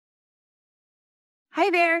Hi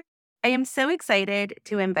there. I am so excited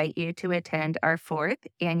to invite you to attend our fourth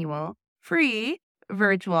annual free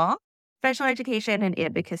virtual special education and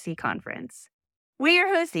advocacy conference. We are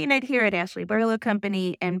hosting it here at Ashley Barlow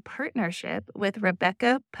Company in partnership with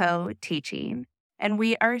Rebecca Poe Teaching. And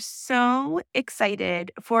we are so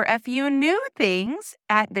excited for a few new things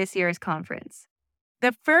at this year's conference.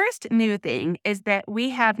 The first new thing is that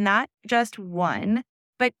we have not just one,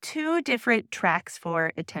 but two different tracks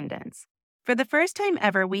for attendance. For the first time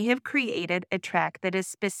ever, we have created a track that is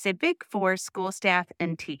specific for school staff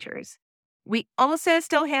and teachers. We also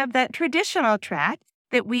still have that traditional track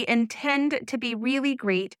that we intend to be really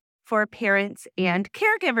great for parents and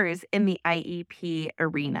caregivers in the IEP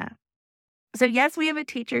arena. So, yes, we have a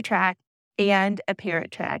teacher track and a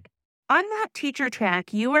parent track. On that teacher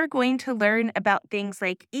track, you are going to learn about things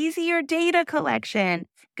like easier data collection,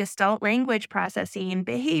 Gestalt language processing,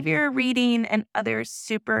 behavior reading, and other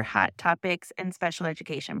super hot topics in special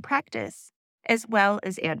education practice, as well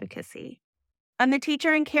as advocacy. On the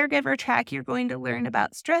teacher and caregiver track, you're going to learn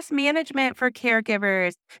about stress management for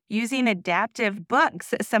caregivers, using adaptive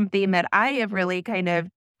books, something that I have really kind of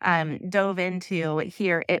dove into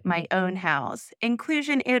here at my own house,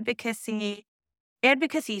 inclusion advocacy,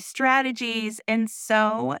 advocacy strategies, and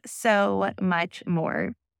so much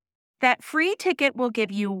more. That free ticket will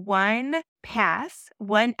give you one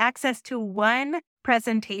access to one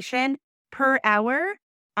presentation per hour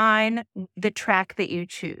on the track that you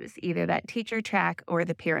choose, either that teacher track or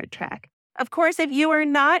the parent track. Of course, if you are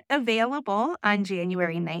not available on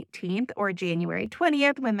January 19th or January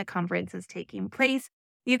 20th when the conference is taking place,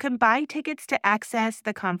 you can buy tickets to access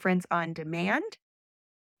the conference on demand.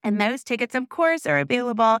 And those tickets, of course, are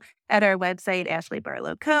available at our website,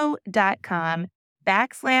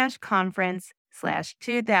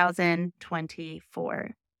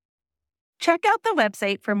 ashleybarlowco.com/conference/2024. Check out the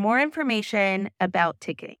website for more information about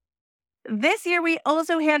ticketing. This year, we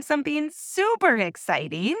also have something super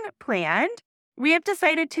exciting planned. We have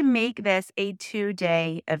decided to make this a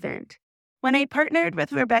 2-day event. When I partnered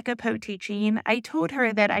with Rebecca Poe Teaching, I told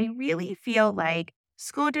her that I really feel like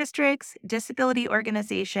school districts, disability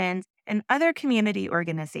organizations, and other community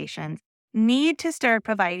organizations need to start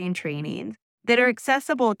providing trainings that are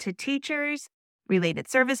accessible to teachers, related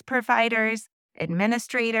service providers,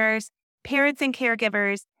 administrators, parents and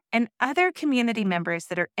caregivers, and other community members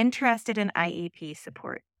that are interested in IEP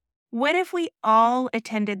support. What if we all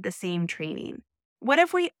attended the same training? What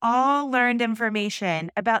if we all learned information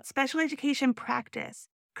about special education practice,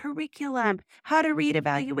 curriculum, how to read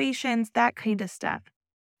evaluations, that kind of stuff?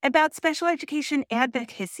 About special education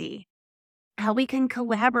advocacy, how we can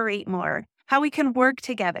collaborate more, how we can work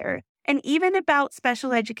together, and even about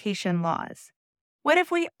special education laws. What if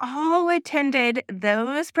we all attended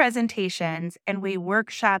those presentations and we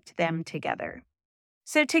workshopped them together?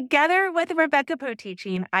 So together with Rebecca Poe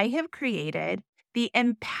Teaching, I have created the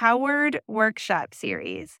Empowered Workshop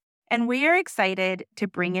Series, and we are excited to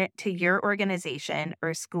bring it to your organization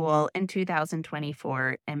or school in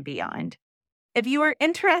 2024 and beyond. If you are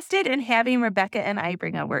interested in having Rebecca and I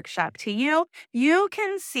bring a workshop to you, you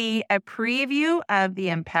can see a preview of the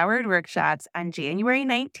Empowered Workshops on January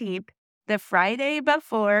 19th, the Friday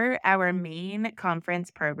before our main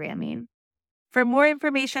conference programming. For more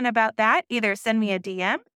information about that, either send me a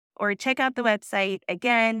DM or check out the website,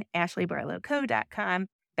 again,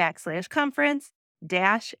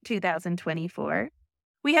 ashleybarlowco.com/conference-2024.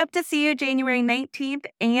 We hope to see you January 19th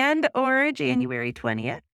and or January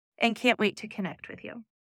 20th, and can't wait to connect with you.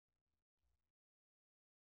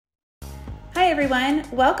 Hi, everyone.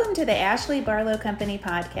 Welcome to the Ashley Barlow Company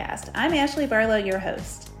podcast. I'm Ashley Barlow, your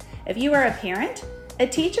host. If you are a parent, a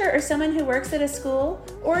teacher, or someone who works at a school,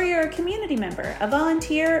 or you're a community member, a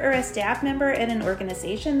volunteer, or a staff member at an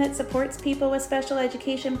organization that supports people with special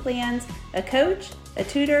education plans, a coach, a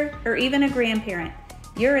tutor, or even a grandparent,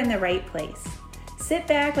 you're in the right place. Sit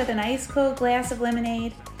back with an ice cold glass of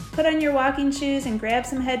lemonade, put on your walking shoes and grab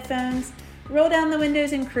some headphones, roll down the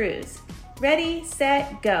windows and cruise. Ready,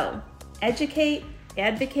 set, go. Educate,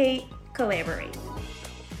 advocate, collaborate.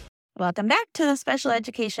 Welcome back to the Special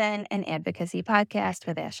Education and Advocacy Podcast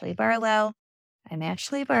with Ashley Barlow. I'm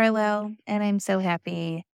Ashley Barlow, and I'm so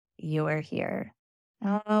happy you are here.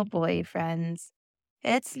 Oh boy, friends.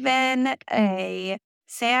 It's been a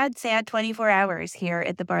sad 24 hours here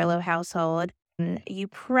at the Barlow household. You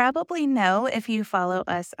probably know, if you follow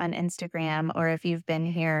us on Instagram or if you've been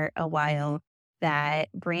here a while,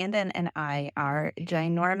 that Brandon and I are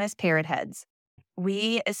ginormous parrot heads.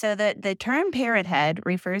 So the term parrot head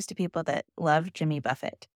refers to people that love Jimmy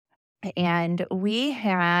Buffett. And we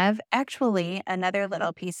have actually another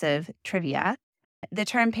little piece of trivia. the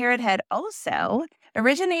term parrot head also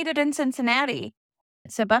originated in Cincinnati.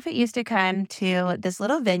 So Buffett used to come to this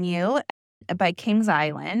little venue by Kings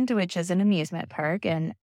Island, which is an amusement park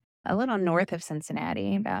and a little north of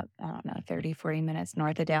Cincinnati, about, 30, 40 minutes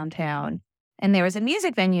north of downtown. And there was a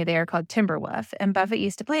music venue there called Timberwolf, and Buffett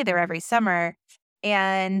used to play there every summer.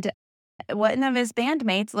 And one of his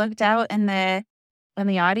bandmates looked out in the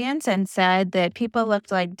audience and said that people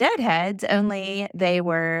looked like deadheads, only they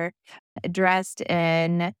were dressed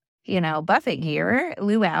in, Buffett gear,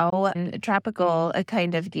 luau, and tropical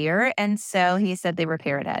kind of gear. And so he said they were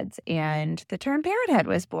parrot heads, and the term parrot head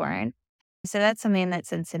was born. So that's something that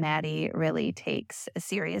Cincinnati really takes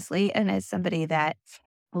seriously. And as somebody that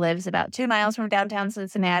lives about 2 miles from downtown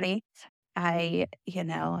Cincinnati, I,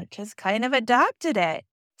 just kind of adopted it.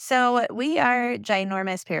 So we are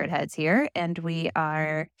ginormous parrot heads here, and we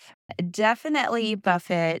are definitely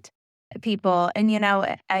Buffett people. And,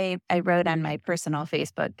 I wrote on my personal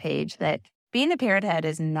Facebook page that being a parrot head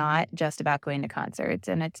is not just about going to concerts,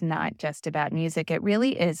 and it's not just about music. It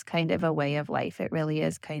really is kind of a way of life. It really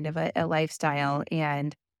is kind of a lifestyle.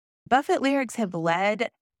 And Buffett lyrics have led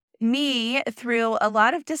me through a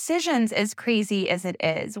lot of decisions, as crazy as it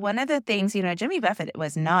is. One of the things, Jimmy Buffett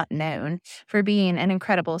was not known for being an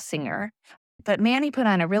incredible singer, but man, he put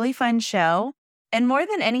on a really fun show. And more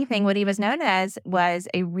than anything, what he was known as was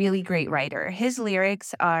a really great writer. His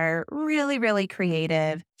lyrics are really, really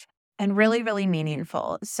creative and really, really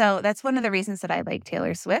meaningful. So that's one of the reasons that I like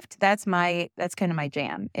Taylor Swift. That's kind of my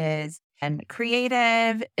jam, is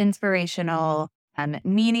creative, inspirational,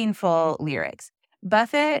 meaningful lyrics.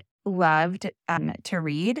 Buffett loved to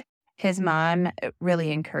read. His mom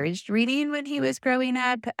really encouraged reading when he was growing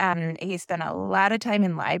up. He spent a lot of time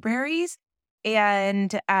in libraries,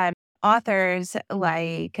 and authors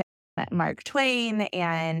like Mark Twain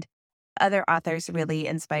and other authors really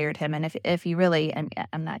inspired him. And if you really,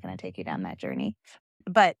 I'm not going to take you down that journey,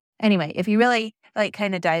 but anyway, if you really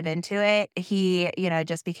kind of dive into it, he,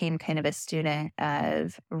 just became kind of a student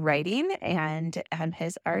of writing, and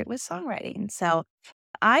his art was songwriting. So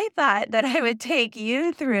I thought that I would take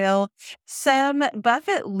you through some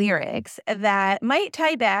Buffett lyrics that might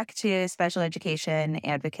tie back to special education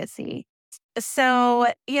advocacy. So,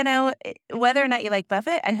 whether or not you like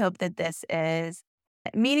Buffett, I hope that this is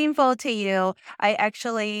meaningful to you. I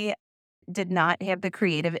actually did not have the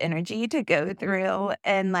creative energy to go through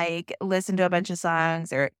and listen to a bunch of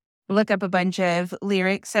songs or look up a bunch of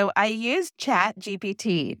lyrics. So I used Chat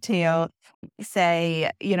GPT to say,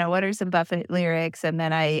 what are some Buffett lyrics? And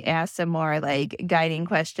then I asked some more guiding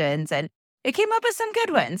questions, and it came up with some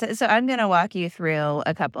good ones. So I'm going to walk you through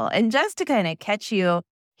a couple. And just to kind of catch you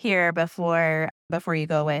here before you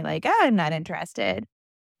go away, I'm not interested.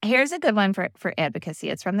 Here's a good one for advocacy.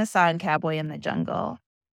 It's from the song Cowboy in the Jungle.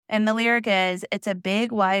 And the lyric is, "It's a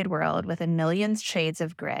big wide world with a million shades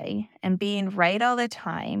of gray, and being right all the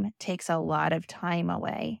time takes a lot of time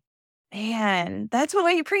away." Man, that's what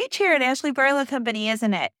we preach here at Ashley Barlow Company,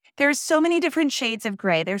 isn't it? There's so many different shades of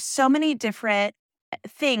gray. There's so many different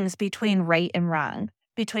things between right and wrong,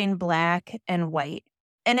 between black and white.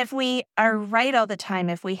 And if we are right all the time,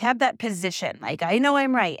 if we have that position, I know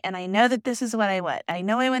I'm right, and I know that this is what I want. I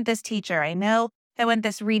know I want this teacher. I know I want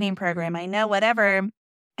this reading program. I know whatever.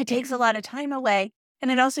 It takes a lot of time away,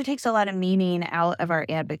 and it also takes a lot of meaning out of our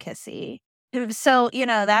advocacy. So,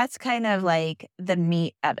 that's kind of the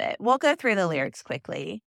meat of it. We'll go through the lyrics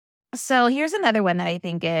quickly. So here's another one that I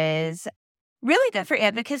think is really good for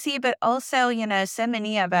advocacy, but also, so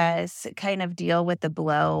many of us kind of deal with the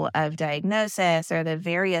blow of diagnosis or the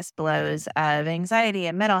various blows of anxiety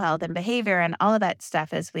and mental health and behavior and all of that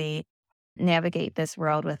stuff as we navigate this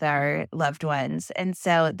world with our loved ones. And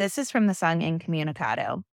so this is from the song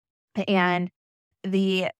Incommunicado. And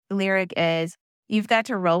the lyric is, "You've got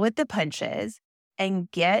to roll with the punches and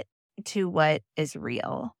get to what is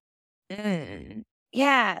real."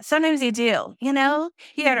 Yeah, sometimes you do, you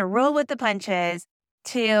got to roll with the punches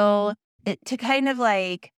to kind of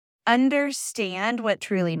understand what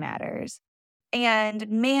truly matters. And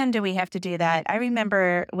man, do we have to do that. I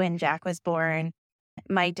remember when Jack was born,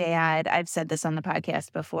 my dad, I've said this on the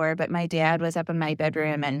podcast before, but my dad was up in my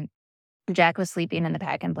bedroom and Jack was sleeping in the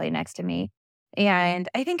pack and play next to me. And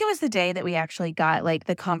I think it was the day that we actually got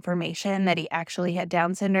the confirmation that he actually had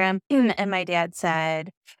Down syndrome. And my dad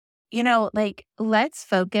said, let's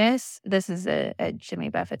focus. This is a Jimmy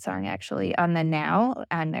Buffett song, actually, on the now.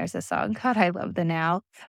 And there's a song called I Love the Now.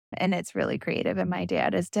 And it's really creative. And my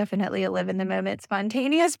dad is definitely a live in the moment,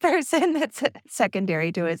 spontaneous person that's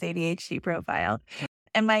secondary to his ADHD profile.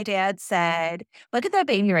 And my dad said, "Look at that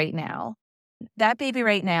baby right now. that baby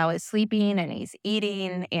right now is sleeping and he's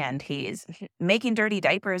eating and he's making dirty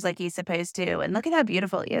diapers like he's supposed to. And look at how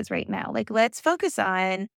beautiful he is right now. Like, let's focus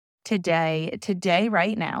on today,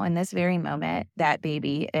 right now, in this very moment, that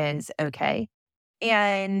baby is okay.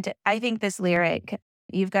 And I think this lyric,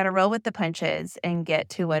 you've got to roll with the punches and get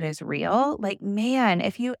to what is real. Like, man,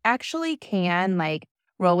 if you actually can, like,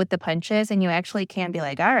 roll with the punches and you actually can be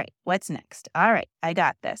like, all right, what's next? All right, I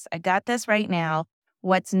got this. I got this right now.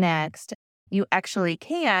 What's next? You actually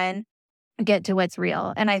can get to what's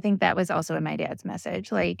real. And I think that was also in my dad's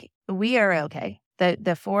message. Like, we are okay.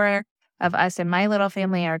 The four of us and my little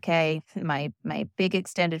family are okay. My big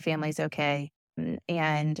extended family's okay.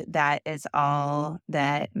 And that is all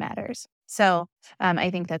that matters. So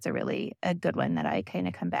I think that's a good one that I kind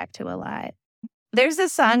of come back to a lot. There's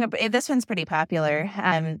this song, this one's pretty popular.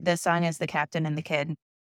 The song is The Captain and the Kid.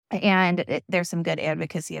 And there's some good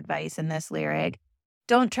advocacy advice in this lyric.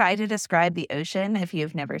 Don't try to describe the ocean if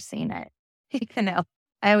you've never seen it.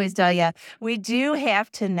 I always tell you, we do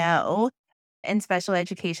have to know in special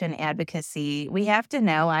education advocacy, we have to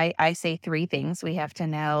know, I say three things. We have to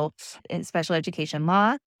know in special education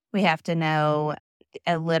law, we have to know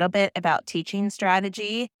a little bit about teaching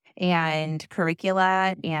strategy and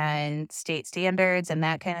curricula and state standards and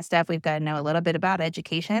that kind of stuff. We've got to know a little bit about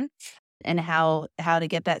education and how to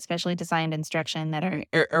get that specially designed instruction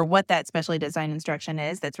or what that specially designed instruction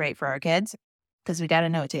is that's right for our kids, because we got to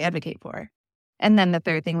know what to advocate for. And then the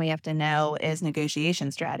third thing we have to know is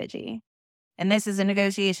negotiation strategy. And this is a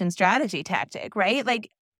negotiation strategy tactic, right?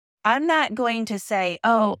 Like, I'm not going to say,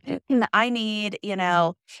 oh, I need,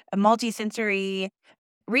 a multisensory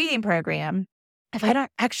reading program if I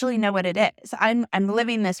don't actually know what it is. I'm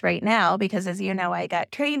living this right now because, as you know, I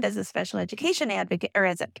got trained as a special education advocate,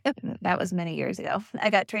 or that was many years ago.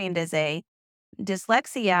 I got trained as a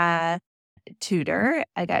dyslexia tutor.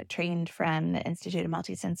 I got trained from the Institute of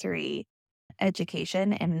Multisensory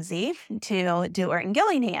Education, MZ, to do Orton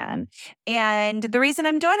Gillingham. And the reason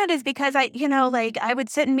I'm doing it is because I would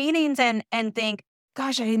sit in meetings and think,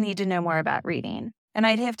 gosh, I need to know more about reading. And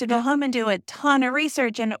I'd have to go home and do a ton of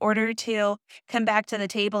research in order to come back to the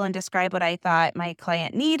table and describe what I thought my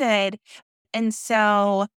client needed. And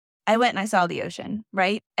so I went and I saw the ocean,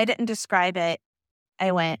 right? I didn't describe it.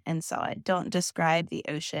 I went and saw it. Don't describe the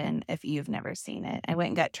ocean if you've never seen it. I went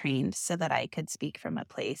and got trained so that I could speak from a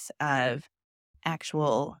place of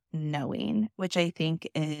actual knowing, which I think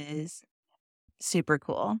is super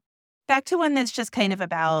cool. Back to one that's just kind of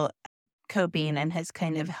about coping and has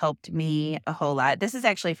kind of helped me a whole lot. This is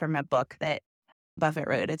actually from a book that Buffett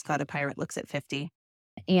wrote. It's called A Pirate Looks at 50.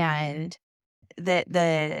 And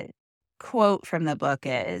the quote from the book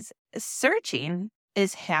is, searching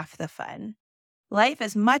is half the fun. Life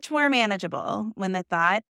is much more manageable when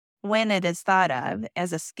it is thought of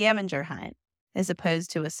as a scavenger hunt as opposed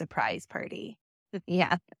to a surprise party.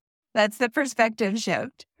 Yeah, that's the perspective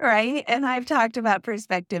shift, right? And I've talked about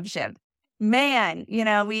perspective shift. Man,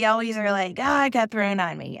 we always are like, oh, it got thrown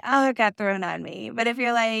on me. Oh, it got thrown on me. But if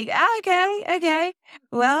you're like, oh, okay,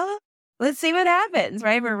 well, let's see what happens,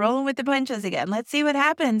 right? We're rolling with the punches again. Let's see what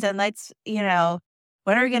happens. And let's,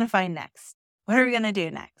 what are we going to find next? What are we going to do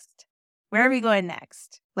next? Where are we going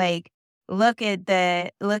next? Like, look at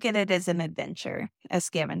it as an adventure, a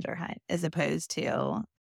scavenger hunt, as opposed to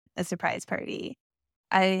a surprise party.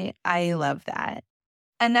 I love that.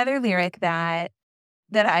 Another lyric that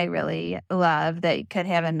I really love that could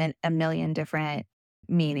have a million different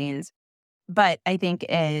meanings, but I think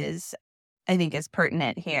is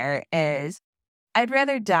pertinent here is, I'd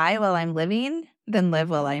rather die while I'm living than live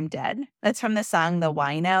while I'm dead. That's from the song The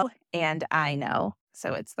Wino and I Know.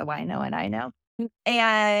 So it's The Wino and I Know.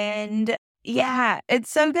 And yeah, it's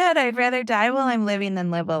so good. I'd rather die while I'm living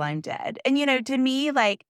than live while I'm dead. And to me,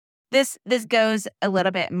 like, this goes a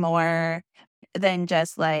little bit more than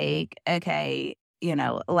just like, okay,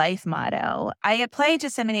 life motto. I apply it to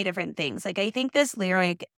so many different things. Like, I think this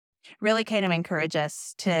lyric really kind of encourages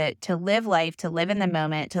us to live life, to live in the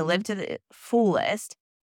moment, to live to the fullest,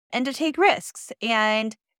 and to take risks.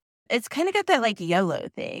 And it's kind of got that like YOLO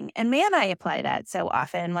thing. And man, I apply that so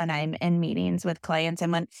often when I'm in meetings with clients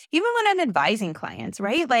and even when I'm advising clients,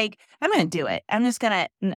 right? Like, I'm going to do it. I'm just going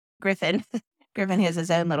to, Griffin has his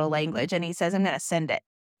own little language and he says, I'm going to send it.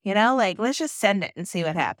 Like, let's just send it and see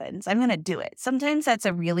what happens. I'm going to do it. Sometimes that's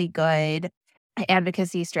a really good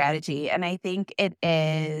advocacy strategy. And I think it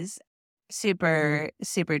is super,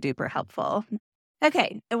 super duper helpful.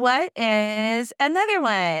 Okay. What is another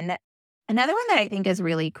one? Another one that I think is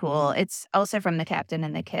really cool. It's also from The Captain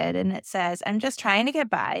and the Kid. And it says, I'm just trying to get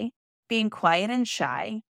by, being quiet and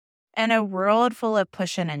shy, in a world full of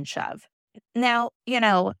pushing and shove. Now,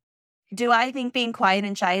 Do I think being quiet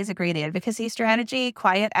and shy is a great advocacy strategy?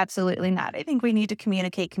 Quiet? Absolutely not. I think we need to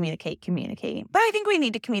communicate. But I think we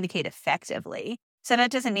need to communicate effectively. So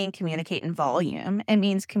that doesn't mean communicate in volume. It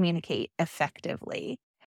means communicate effectively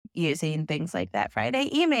using things like that Friday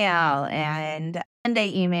email and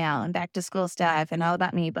Monday email and back to school stuff and All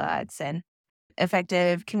About Me books and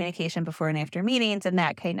effective communication before and after meetings and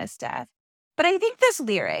that kind of stuff. But I think this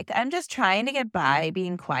lyric, I'm just trying to get by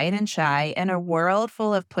being quiet and shy in a world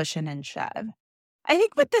full of pushing and shove. I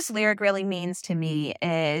think what this lyric really means to me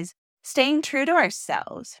is staying true to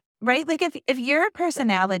ourselves, right? Like if your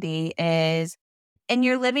personality is, and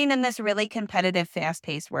you're living in this really competitive,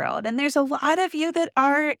 fast-paced world, and there's a lot of you that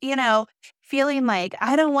are, feeling like,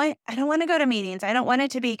 I don't want to go to meetings. I don't want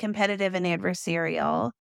it to be competitive and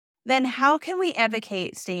adversarial. Then how can we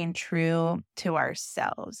advocate staying true to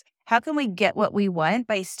ourselves? How can we get what we want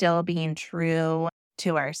by still being true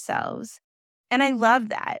to ourselves? And I love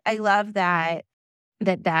that. I love that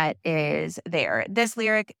is there. This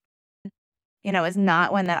lyric, is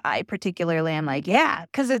not one that I particularly am like, yeah,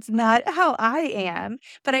 because it's not how I am.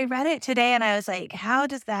 But I read it today and I was like, how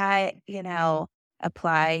does that,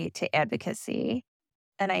 apply to advocacy?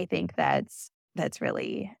 And I think that's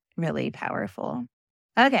really, really powerful.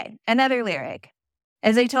 Okay, another lyric.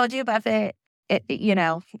 As I told you, Buffett,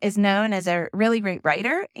 is known as a really great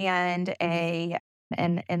writer and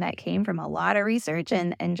that came from a lot of research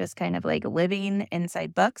and just kind of like living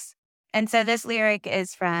inside books. And so this lyric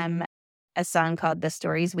is from a song called The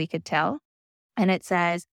Stories We Could Tell. And it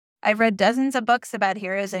says, I've read dozens of books about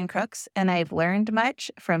heroes and crooks, and I've learned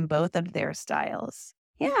much from both of their styles.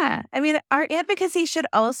 Yeah, I mean, our advocacy should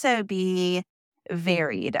also be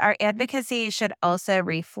varied. Our advocacy should also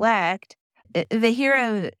reflect the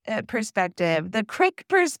hero perspective, the crick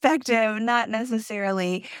perspective, not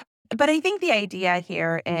necessarily. But I think the idea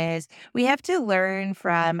here is we have to learn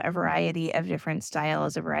from a variety of different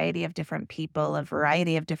styles, a variety of different people, a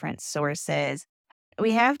variety of different sources.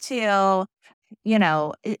 We have to,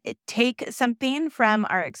 take something from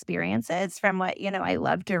our experiences, from what, I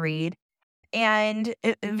love to read. And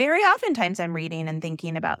very oftentimes I'm reading and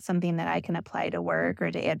thinking about something that I can apply to work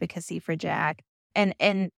or to advocacy for Jack and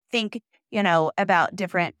think, about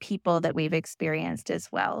different people that we've experienced as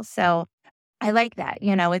well. So I like that.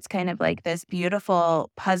 It's kind of like this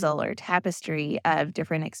beautiful puzzle or tapestry of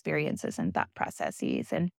different experiences and thought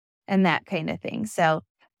processes and that kind of thing. So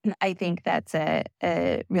I think that's a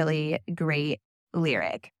really great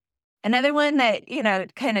lyric. Another one that,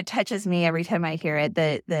 kind of touches me every time I hear it,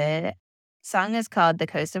 the song is called The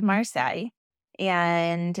Coast of Marseille.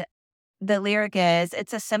 And the lyric is,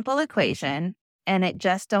 it's a simple equation and it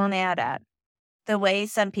just don't add up the way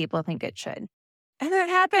some people think it should. And that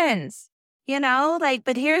happens,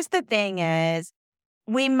 but here's the thing is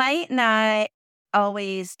we might not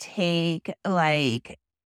always take like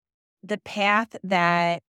the path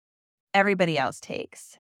that everybody else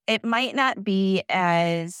takes. It might not be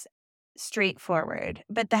as straightforward,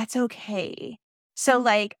 but that's okay. So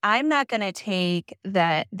like, I'm not going to take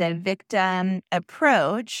the victim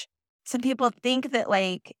approach. Some people think that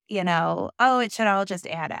like, it should all just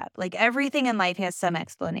add up. Like everything in life has some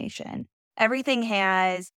explanation. Everything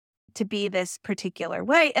has to be this particular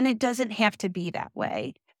way, and it doesn't have to be that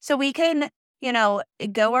way. So we can,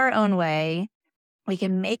 go our own way. We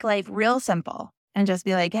can make life real simple and just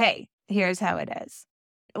be like, hey, here's how it is.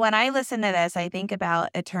 When I listen to this, I think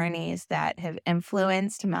about attorneys that have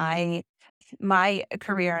influenced my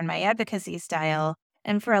career and my advocacy style.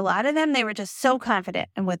 And for a lot of them, they were just so confident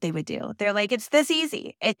in what they would do. They're like, it's this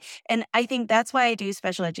easy. And I think that's why I do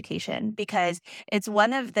special education, because it's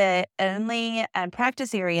one of the only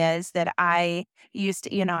practice areas that I used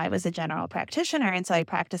to, I was a general practitioner. And so I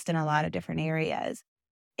practiced in a lot of different areas.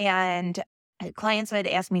 And clients would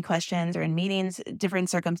ask me questions, or in meetings, different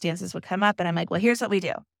circumstances would come up. And I'm like, well, here's what we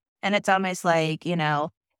do. And it's almost like,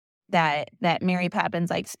 that Mary Poppins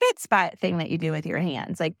like spit spot thing that you do with your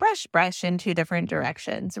hands, like brush in two different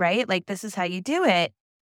directions, right? Like this is how you do it.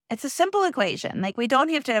 It's a simple equation. Like we don't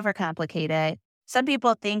have to overcomplicate it. Some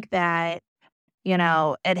people think that,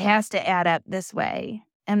 it has to add up this way.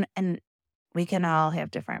 And we can all have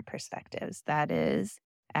different perspectives. That is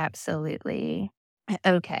absolutely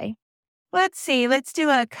okay. Let's see. Let's do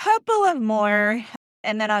a couple of more,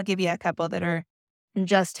 and then I'll give you a couple that are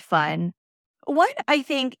just fun. What I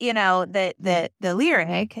think, the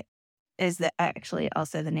lyric is actually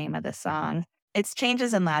also the name of the song. It's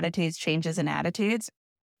changes in latitudes, changes in attitudes.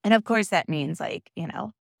 And of course, that means like,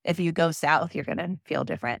 if you go south, you're going to feel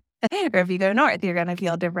different. Or if you go north, you're going to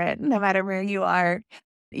feel different. No matter where you are,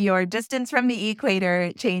 your distance from the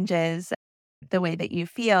equator changes the way that you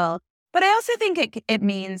feel. But I also think it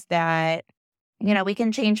means that, we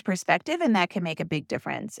can change perspective and that can make a big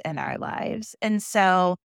difference in our lives. And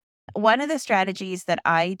so one of the strategies that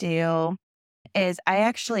I do is I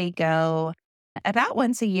actually go about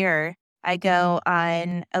once a year. I go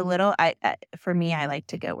on a little, for me, I like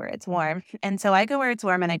to go where it's warm. And so I go where it's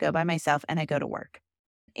warm and I go by myself and I go to work.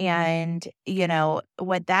 And,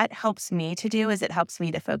 what that helps me to do is it helps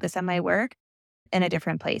me to focus on my work in a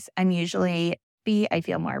different place. I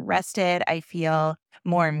feel more rested. I feel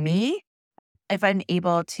more me if I'm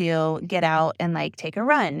able to get out and like take a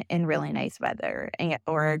run in really nice weather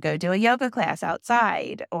or go do a yoga class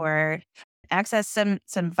outside or access some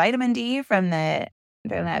vitamin D from that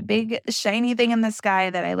big shiny thing in the sky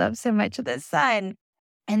that I love so much, the sun.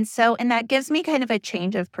 And that gives me kind of a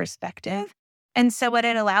change of perspective. And so what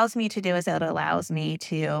it allows me to do is it allows me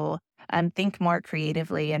to think more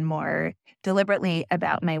creatively and more deliberately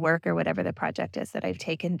about my work or whatever the project is that I've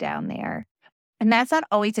taken down there. And that's not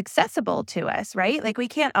always accessible to us, right? Like we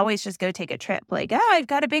can't always just go take a trip like, oh, I've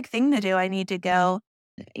got a big thing to do. I need to go,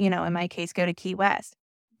 in my case, go to Key West.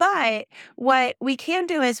 But what we can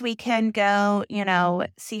do is we can go,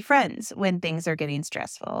 see friends when things are getting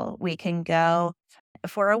stressful. We can go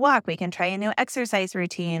for a walk. We can try a new exercise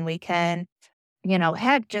routine. We can,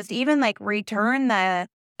 heck, just even like return the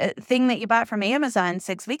thing that you bought from Amazon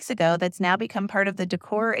 6 weeks ago that's now become part of the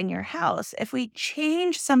decor in your house. If we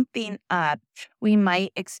change something up, we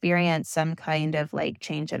might experience some kind of like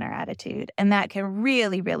change in our attitude. And that can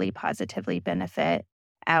really, really positively benefit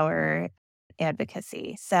our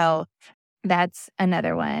advocacy. So that's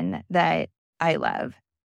another one that I love.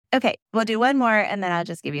 Okay, we'll do one more and then I'll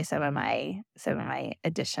just give you some of my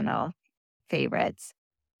additional favorites.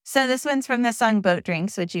 So this one's from the song Boat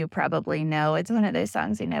Drinks, which you probably know. It's one of those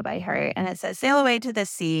songs you know by heart. And it says, sail away to the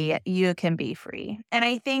sea, you can be free. And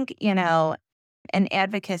I think, in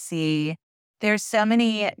advocacy, there's so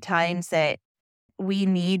many times that we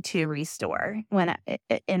need to restore. When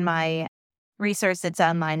in my resource that's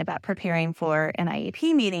online about preparing for an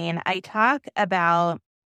IEP meeting, I talk about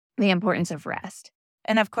the importance of rest.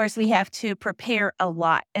 And of course, we have to prepare a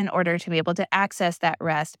lot in order to be able to access that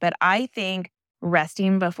rest. But I think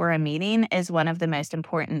resting before a meeting is one of the most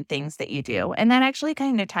important things that you do. And that actually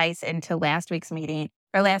kind of ties into last week's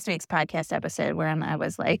podcast episode where I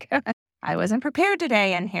was like, I wasn't prepared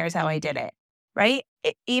today and here's how I did it, right?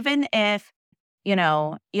 Even if, you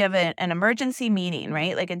have an emergency meeting,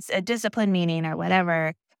 right? Like it's a discipline meeting or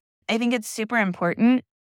whatever. I think it's super important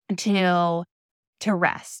to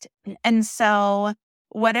rest. And so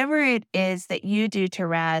whatever it is that you do to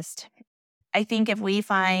rest, I think if we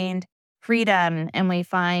find freedom and we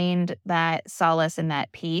find that solace and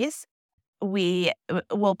that peace, we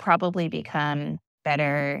will probably become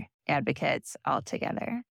better advocates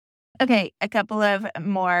altogether. Okay, a couple of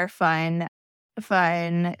more fun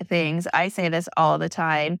things. I say this all the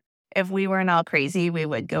time. If we weren't all crazy, we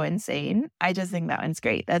would go insane. I just think that one's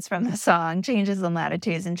great. That's from the song Changes in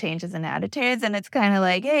Latitudes and Changes in Attitudes. And it's kind of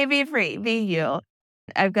like, hey, be free, be you.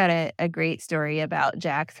 I've got a great story about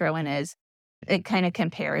Jack throwing it kind of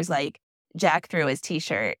compares like Jack threw his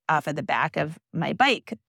t-shirt off of the back of my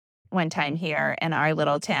bike one time here in our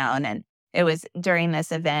little town. And it was during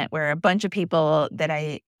this event where a bunch of people that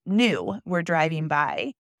I knew were driving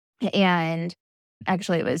by. And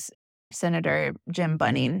actually it was Senator Jim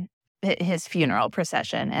Bunning, his funeral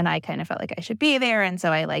procession. And I kind of felt like I should be there. And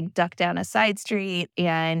so I like ducked down a side street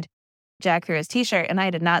and Jack threw his t-shirt and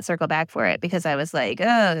I did not circle back for it because I was like,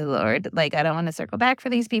 oh Lord, like I don't want to circle back for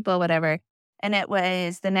these people, whatever. And it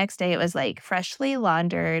was the next day, it was like freshly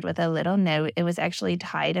laundered with a little note. It was actually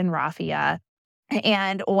tied in raffia.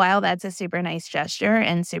 And while that's a super nice gesture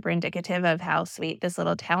and super indicative of how sweet this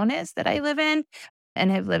little town is that I live in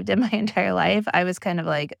and have lived in my entire life, I was kind of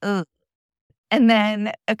like, ugh. And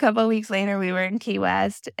then a couple of weeks later, we were in Key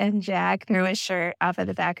West and Jack threw his shirt off of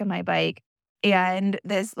the back of my bike. And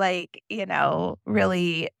this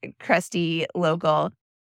really crusty local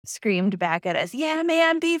screamed back at us, yeah,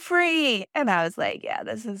 man, be free. And I was like, yeah,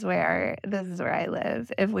 this is where I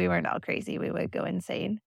live. If we weren't all crazy, we would go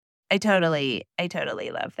insane. I totally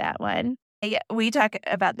love that one. Yeah, we talk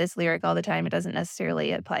about this lyric all the time. It doesn't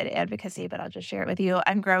necessarily apply to advocacy, but I'll just share it with you.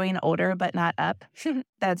 I'm growing older, but not up.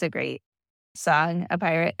 That's a great song,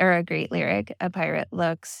 a great lyric. A pirate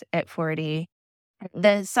looks at 40.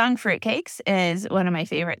 The song Fruitcakes is one of my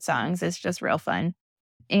favorite songs. It's just real fun.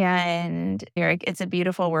 And Eric, it's a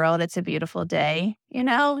beautiful world. It's a beautiful day,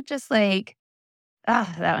 just like,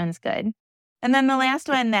 that one's good. And then the last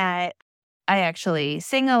one that I actually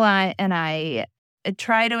sing a lot and I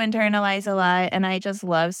try to internalize a lot and I just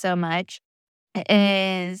love so much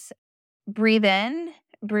is breathe in,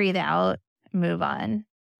 breathe out, move on.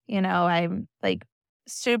 I'm like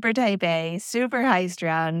super type A, super high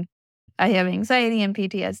strung. I have anxiety and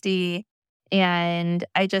PTSD. And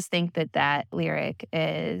I just think that lyric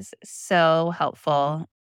is so helpful.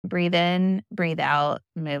 Breathe in, breathe out,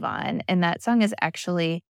 move on. And that song is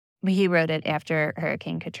actually, he wrote it after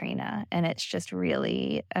Hurricane Katrina. And it's just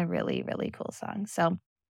really a really, really cool song. So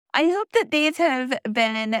I hope that these have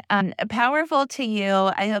been powerful to you.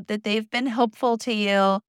 I hope that they've been helpful to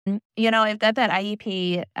you. I've got that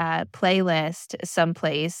IEP playlist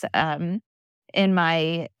someplace in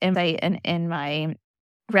my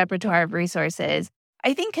repertoire of resources.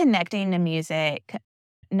 I think connecting to music,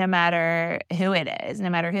 no matter who it is, no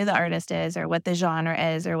matter who the artist is or what the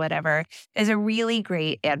genre is or whatever, is a really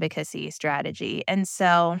great advocacy strategy. And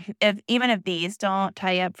so even if these don't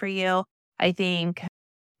tie up for you, I think,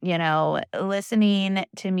 listening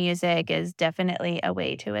to music is definitely a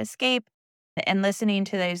way to escape, and listening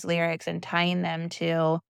to those lyrics and tying them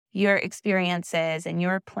to your experiences and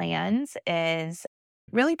your plans is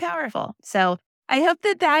really powerful. So I hope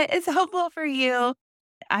that is helpful for you.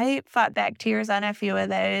 I fought back tears on a few of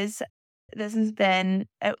those. This has been,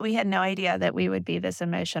 we had no idea that we would be this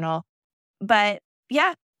emotional. But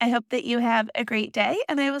yeah, I hope that you have a great day,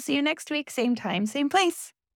 and I will see you next week, same time, same place.